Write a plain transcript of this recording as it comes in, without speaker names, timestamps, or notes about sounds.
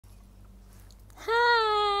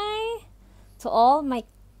To all my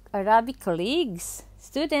Arabic colleagues,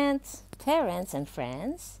 students, parents, and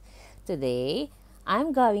friends, today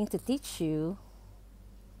I'm going to teach you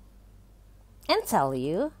and tell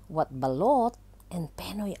you what Balot and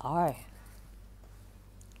Penoy are.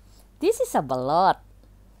 This is a Balot.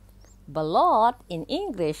 Balot in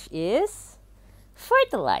English is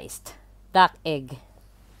fertilized duck egg.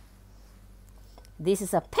 This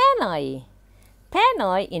is a Penoy.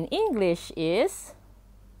 Penoy in English is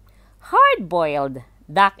hard-boiled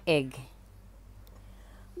duck egg.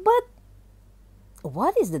 But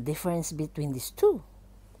what is the difference between these two,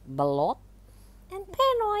 Balot and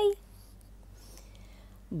Penoy?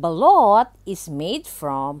 Balot is made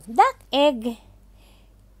from duck egg,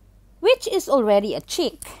 which is already a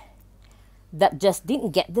chick that just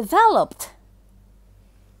didn't get developed.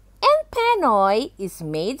 And Penoy is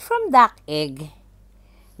made from duck egg,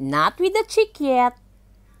 not with a chick yet,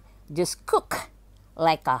 just cooked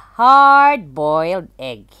like a hard-boiled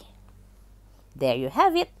egg. There you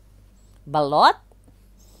have it. Balot,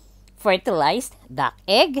 fertilized duck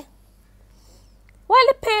egg, while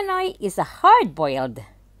a Penoy is a hard-boiled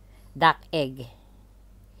duck egg.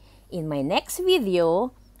 In my next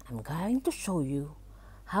video, I'm going to show you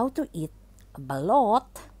how to eat a Balot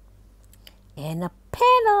and a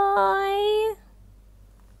Penoy.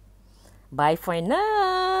 Bye for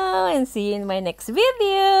now and see you in my next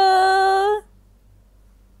video.